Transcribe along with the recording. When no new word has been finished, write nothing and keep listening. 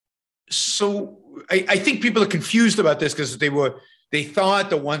So I think people are confused about this because they thought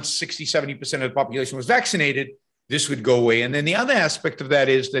that once 60, 70% of the population was vaccinated, this would go away. And then the other aspect of that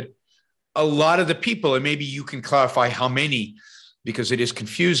is that a lot of the people, and maybe you can clarify how many, because it is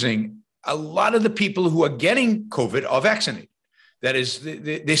confusing, a lot of the people who are getting COVID are vaccinated. That is,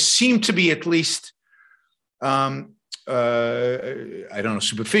 there seem to be at least, I don't know,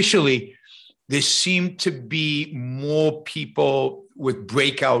 superficially, there seem to be more people with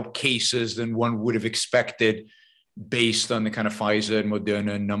breakout cases than one would have expected based on the kind of Pfizer and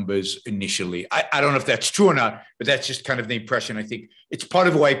Moderna numbers initially. I don't know if that's true or not, but that's just kind of the impression. I think it's part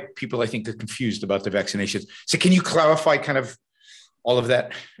of why people, I think, are confused about the vaccinations. So can you clarify kind of all of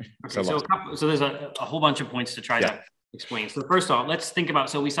that? Okay, so there's a whole bunch of points to try to explain. So first off, let's think about,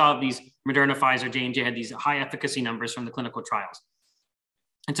 so we saw these Moderna, Pfizer, J&J had these high efficacy numbers from the clinical trials.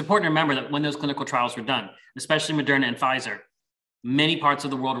 It's important to remember that when those clinical trials were done, especially Moderna and Pfizer, many parts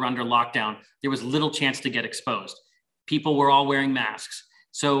of the world were under lockdown. There was little chance to get exposed. People were all wearing masks.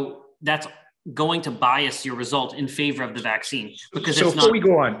 So that's going to bias your result in favor of the vaccine. Because so before we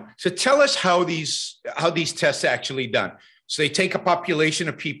go on, so tell us how these tests are actually done. So they take a population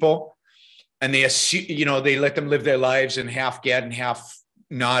of people and they assume, they let them live their lives and half get and half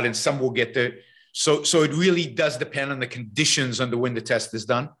not, and some will get the. So it really does depend on the conditions under when the test is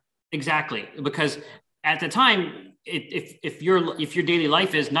done. Exactly, because at the time, if your daily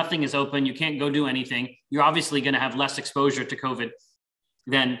life is nothing is open, you can't go do anything, you're obviously going to have less exposure to COVID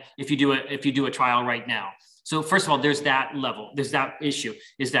than if you do a trial right now. So first of all, there's that level, there's that issue,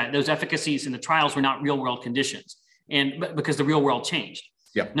 is that those efficacies in the trials were not real world conditions, and because the real world changed.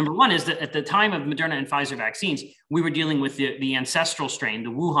 Yeah. Number one is that at the time of Moderna and Pfizer vaccines, we were dealing with the ancestral strain, the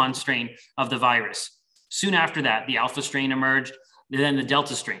Wuhan strain of the virus. Soon after that, the Alpha strain emerged, then the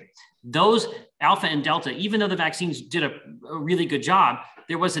Delta strain. Those Alpha and Delta, even though the vaccines did a really good job,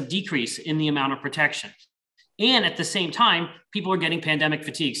 there was a decrease in the amount of protection. And at the same time, people were getting pandemic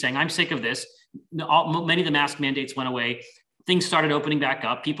fatigue, saying, I'm sick of this. Many of the mask mandates went away. Things started opening back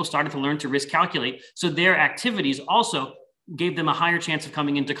up. People started to learn to risk calculate. So their activities also gave them a higher chance of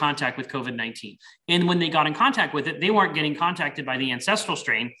coming into contact with COVID-19. And when they got in contact with it, they weren't getting contacted by the ancestral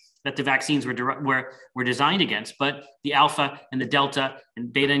strain that the vaccines were designed against, but the Alpha and the Delta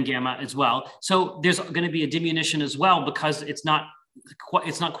and Beta and Gamma as well. So there's going to be a diminution as well because it's not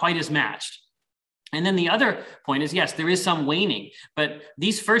quite as matched. And then the other point is, yes, there is some waning, but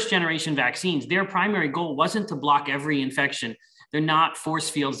these first generation vaccines, their primary goal wasn't to block every infection. They're not force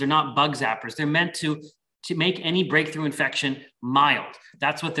fields. They're not bug zappers. They're meant to make any breakthrough infection mild.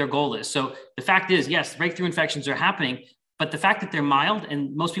 That's what their goal is. So the fact is, yes, breakthrough infections are happening, but the fact that they're mild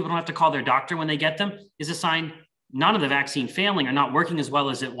and most people don't have to call their doctor when they get them is a sign not of the vaccine failing or not working as well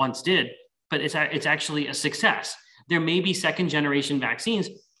as it once did, but it's actually a success. There may be second generation vaccines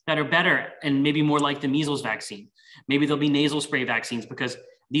that are better and maybe more like the measles vaccine. Maybe there'll be nasal spray vaccines because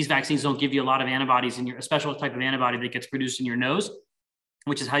these vaccines don't give you a lot of antibodies in a special type of antibody that gets produced in your nose,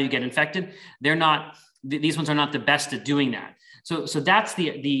 which is how you get infected. These ones are not the best at doing that. So that's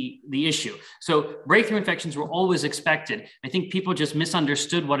the issue. So breakthrough infections were always expected. I think people just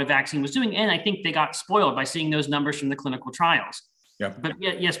misunderstood what a vaccine was doing. And I think they got spoiled by seeing those numbers from the clinical trials. Yeah. But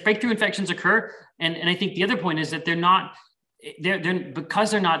yes, breakthrough infections occur. And I think the other point is that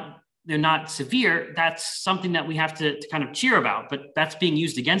because they're not severe, that's something that we have to kind of cheer about, but that's being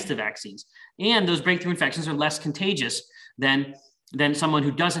used against the vaccines. And those breakthrough infections are less contagious than someone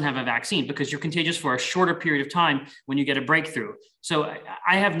who doesn't have a vaccine because you're contagious for a shorter period of time when you get a breakthrough. So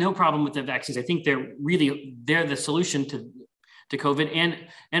I have no problem with the vaccines. I think they're the solution to COVID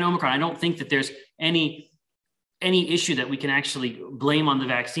and Omicron. I don't think that there's any issue that we can actually blame on the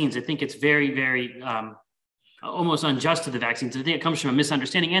vaccines. I think it's very, very almost unjust to the vaccines. I think it comes from a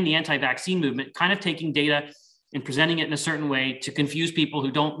misunderstanding and the anti-vaccine movement kind of taking data and presenting it in a certain way to confuse people who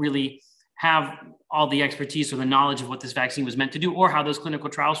don't really have all the expertise or the knowledge of what this vaccine was meant to do or how those clinical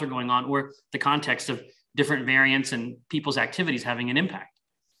trials were going on or the context of different variants and people's activities having an impact.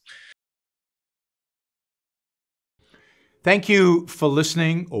 Thank you for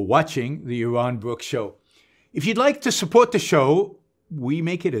listening or watching the Yaron Brook Show. If you'd like to support the show, we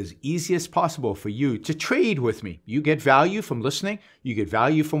make it as easy as possible for you to trade with me. You get value from listening. You get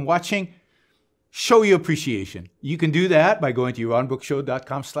value from watching. Show your appreciation. You can do that by going to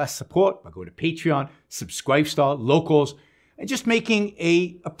yaronbrookshow.com/support, by going to Patreon, Subscribestar, Locals, and just making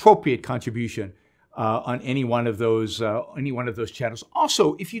a appropriate contribution on any one of those channels.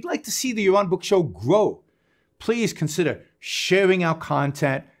 Also, if you'd like to see the Yaron Brook Show grow, please consider sharing our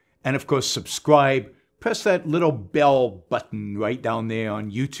content and, of course, subscribe. Press that little bell button right down there on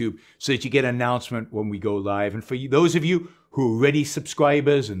YouTube so that you get an announcement when we go live. And for those of you who are already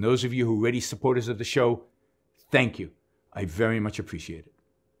subscribers and those of you who are already supporters of the show, thank you. I very much appreciate it.